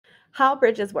How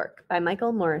Bridges Work by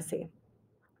Michael Morrissey.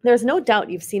 There's no doubt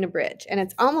you've seen a bridge, and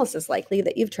it's almost as likely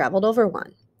that you've traveled over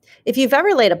one. If you've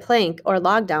ever laid a plank or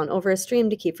log down over a stream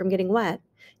to keep from getting wet,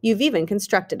 you've even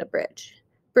constructed a bridge.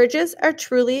 Bridges are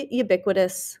truly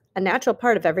ubiquitous, a natural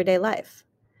part of everyday life.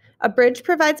 A bridge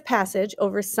provides passage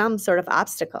over some sort of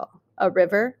obstacle: a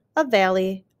river, a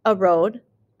valley, a road,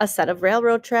 a set of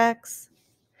railroad tracks.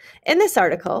 In this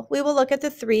article, we will look at the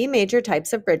three major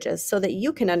types of bridges so that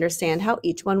you can understand how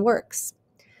each one works.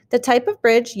 The type of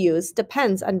bridge used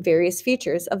depends on various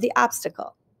features of the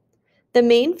obstacle. The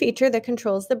main feature that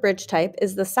controls the bridge type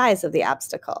is the size of the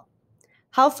obstacle.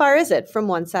 How far is it from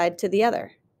one side to the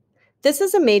other? This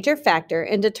is a major factor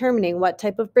in determining what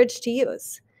type of bridge to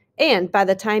use, and by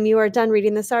the time you are done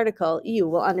reading this article, you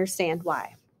will understand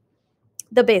why.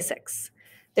 The basics.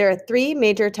 There are three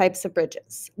major types of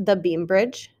bridges: the beam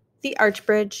bridge, the arch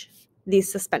bridge, the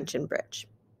suspension bridge.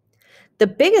 The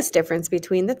biggest difference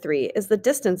between the three is the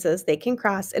distances they can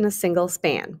cross in a single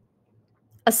span.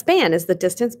 A span is the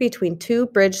distance between two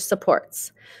bridge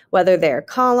supports, whether they're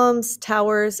columns,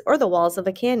 towers, or the walls of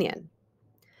a canyon.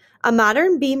 A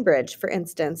modern beam bridge, for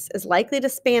instance, is likely to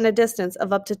span a distance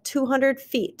of up to 200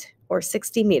 feet or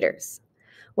 60 meters,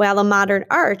 while a modern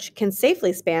arch can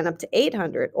safely span up to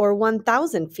 800 or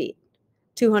 1,000 feet,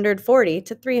 240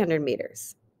 to 300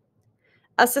 meters.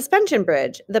 A suspension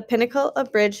bridge, the pinnacle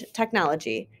of bridge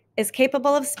technology, is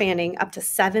capable of spanning up to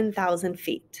 7,000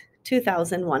 feet,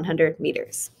 2,100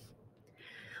 meters.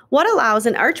 What allows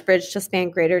an arch bridge to span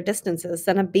greater distances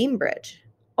than a beam bridge,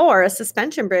 or a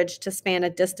suspension bridge to span a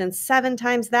distance 7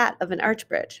 times that of an arch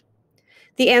bridge?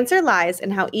 The answer lies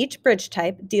in how each bridge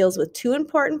type deals with two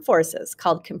important forces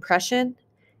called compression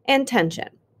and tension.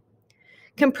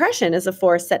 Compression is a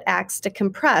force that acts to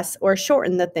compress or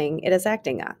shorten the thing it is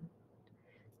acting on.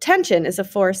 Tension is a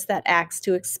force that acts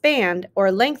to expand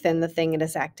or lengthen the thing it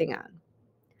is acting on.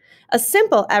 A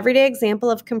simple everyday example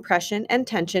of compression and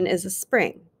tension is a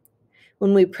spring.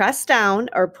 When we press down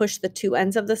or push the two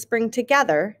ends of the spring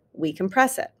together, we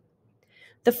compress it.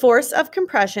 The force of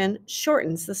compression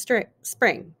shortens the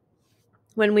spring.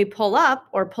 When we pull up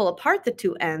or pull apart the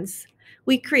two ends,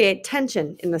 we create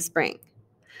tension in the spring.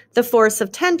 The force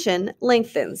of tension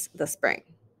lengthens the spring.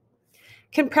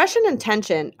 Compression and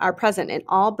tension are present in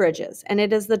all bridges, and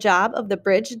it is the job of the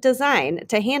bridge design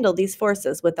to handle these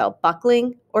forces without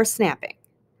buckling or snapping.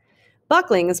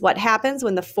 Buckling is what happens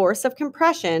when the force of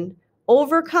compression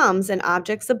overcomes an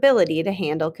object's ability to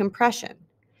handle compression,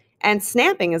 and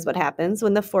snapping is what happens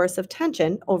when the force of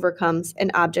tension overcomes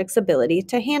an object's ability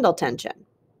to handle tension.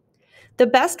 The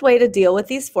best way to deal with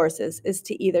these forces is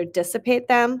to either dissipate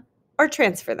them or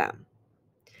transfer them.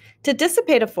 To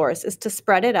dissipate a force is to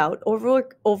spread it out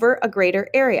over a greater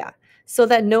area so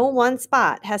that no one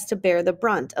spot has to bear the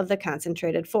brunt of the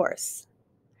concentrated force.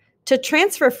 To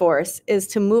transfer force is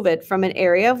to move it from an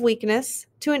area of weakness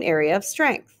to an area of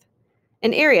strength,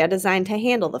 an area designed to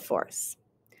handle the force.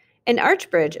 An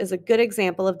arch bridge is a good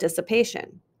example of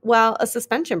dissipation, while a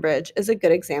suspension bridge is a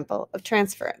good example of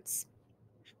transference.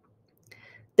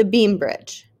 The beam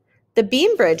bridge. The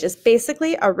beam bridge is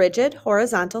basically a rigid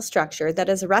horizontal structure that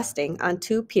is resting on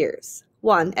two piers,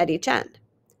 one at each end.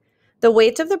 The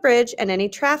weight of the bridge and any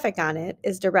traffic on it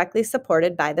is directly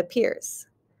supported by the piers.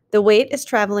 The weight is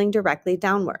traveling directly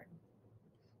downward.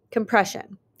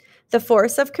 Compression. The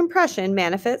force of compression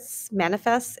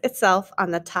manifests itself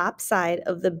on the top side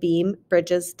of the beam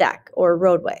bridge's deck or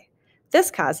roadway. This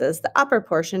causes the upper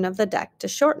portion of the deck to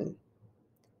shorten.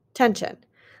 Tension.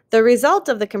 The result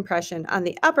of the compression on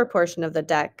the upper portion of the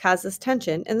deck causes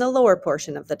tension in the lower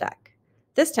portion of the deck.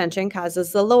 This tension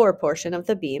causes the lower portion of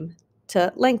the beam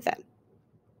to lengthen.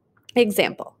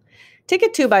 Example. Take a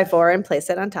 2x4 and place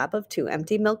it on top of two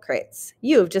empty milk crates.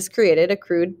 You've just created a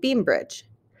crude beam bridge.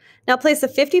 Now place a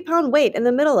 50-pound weight in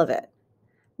the middle of it.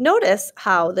 Notice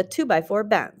how the 2x4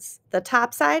 bends. The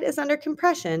top side is under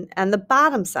compression and the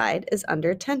bottom side is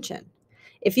under tension.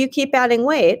 If you keep adding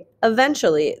weight,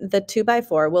 eventually the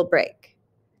 2x4 will break.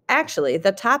 Actually,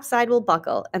 the top side will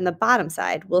buckle and the bottom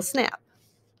side will snap.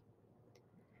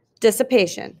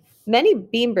 Dissipation. Many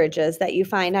beam bridges that you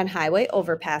find on highway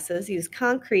overpasses use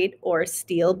concrete or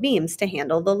steel beams to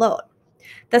handle the load.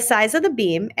 The size of the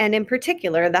beam, and in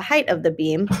particular the height of the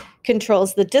beam,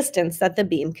 controls the distance that the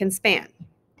beam can span.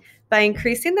 By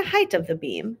increasing the height of the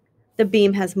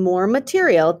beam has more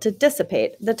material to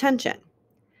dissipate the tension.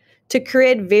 To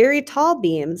create very tall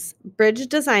beams, bridge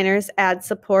designers add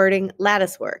supporting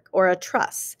latticework or a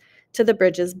truss to the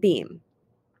bridge's beam.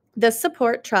 This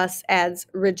support truss adds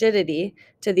rigidity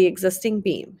to the existing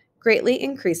beam, greatly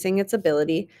increasing its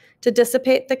ability to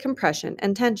dissipate the compression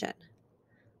and tension.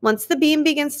 Once the beam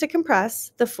begins to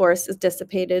compress, the force is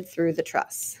dissipated through the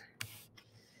truss.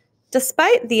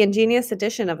 Despite the ingenious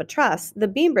addition of a truss, the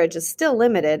beam bridge is still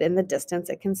limited in the distance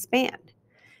it can span.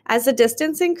 As the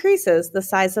distance increases, the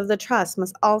size of the truss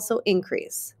must also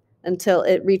increase until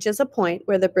it reaches a point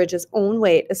where the bridge's own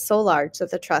weight is so large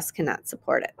that the truss cannot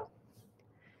support it.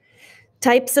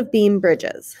 Types of beam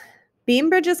bridges. Beam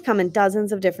bridges come in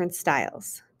dozens of different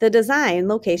styles. The design,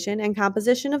 location, and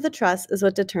composition of the truss is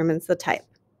what determines the type.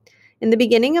 In the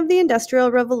beginning of the Industrial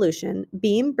Revolution,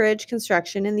 beam bridge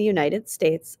construction in the United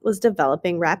States was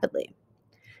developing rapidly.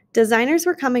 Designers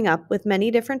were coming up with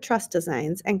many different truss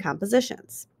designs and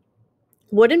compositions.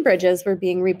 Wooden bridges were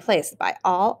being replaced by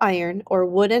all iron or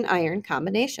wood and iron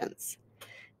combinations.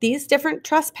 These different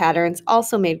truss patterns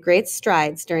also made great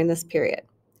strides during this period.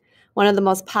 One of the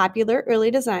most popular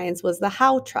early designs was the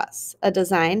Howe truss, a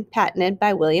design patented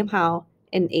by William Howe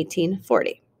in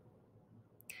 1840.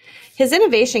 His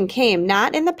innovation came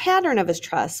not in the pattern of his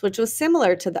truss, which was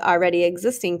similar to the already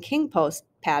existing king post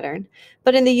pattern,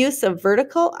 but in the use of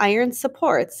vertical iron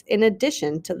supports in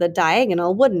addition to the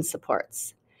diagonal wooden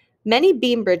supports. Many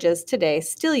beam bridges today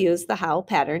still use the Howe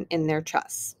pattern in their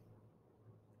truss.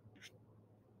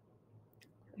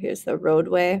 Here's the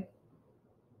roadway,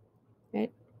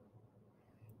 right?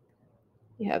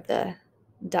 You have the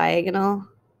diagonal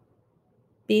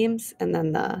beams and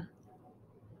then the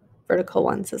vertical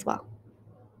ones as well.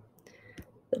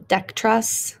 The Deck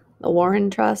truss, the Warren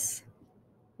truss,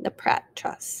 the Pratt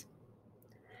truss.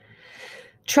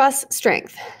 Truss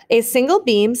strength. A single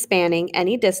beam spanning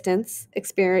any distance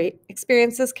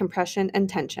experiences compression and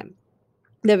tension.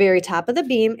 The very top of the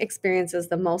beam experiences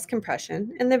the most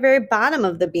compression, and the very bottom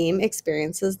of the beam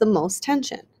experiences the most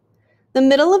tension. The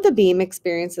middle of the beam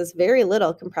experiences very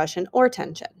little compression or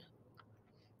tension.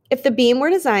 If the beam were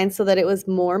designed so that it was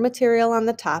more material on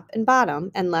the top and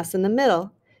bottom and less in the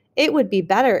middle, it would be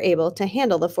better able to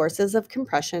handle the forces of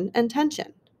compression and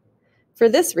tension. For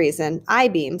this reason,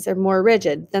 I-beams are more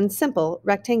rigid than simple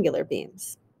rectangular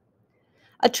beams.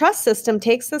 A truss system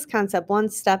takes this concept one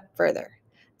step further.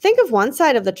 Think of one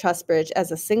side of the truss bridge as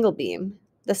a single beam.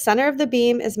 The center of the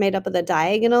beam is made up of the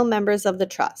diagonal members of the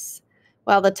truss,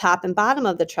 while the top and bottom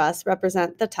of the truss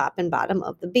represent the top and bottom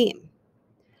of the beam.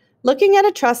 Looking at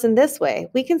a truss in this way,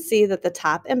 we can see that the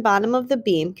top and bottom of the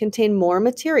beam contain more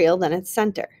material than its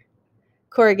center.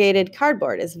 Corrugated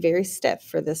cardboard is very stiff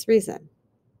for this reason.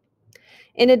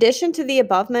 In addition to the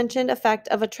above-mentioned effect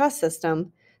of a truss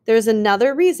system, there is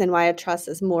another reason why a truss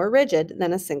is more rigid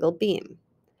than a single beam.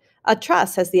 A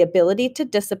truss has the ability to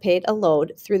dissipate a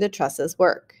load through the truss's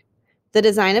work. The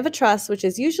design of a truss, which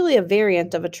is usually a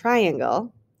variant of a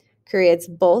triangle, creates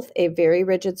both a very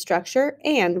rigid structure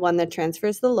and one that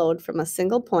transfers the load from a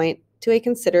single point to a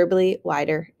considerably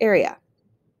wider area.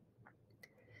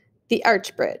 The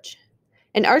arch bridge.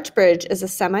 An arch bridge is a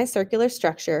semicircular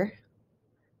structure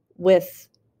with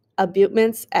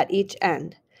abutments at each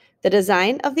end. The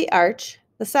design of the arch,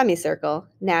 the semicircle,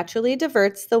 naturally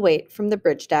diverts the weight from the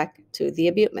bridge deck to the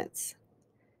abutments.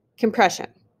 Compression.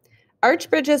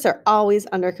 Arch bridges are always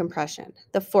under compression.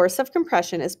 The force of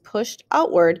compression is pushed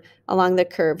outward along the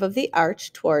curve of the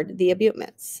arch toward the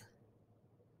abutments.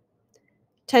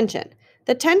 Tension.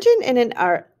 The tension in an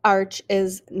arch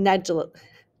is negligible.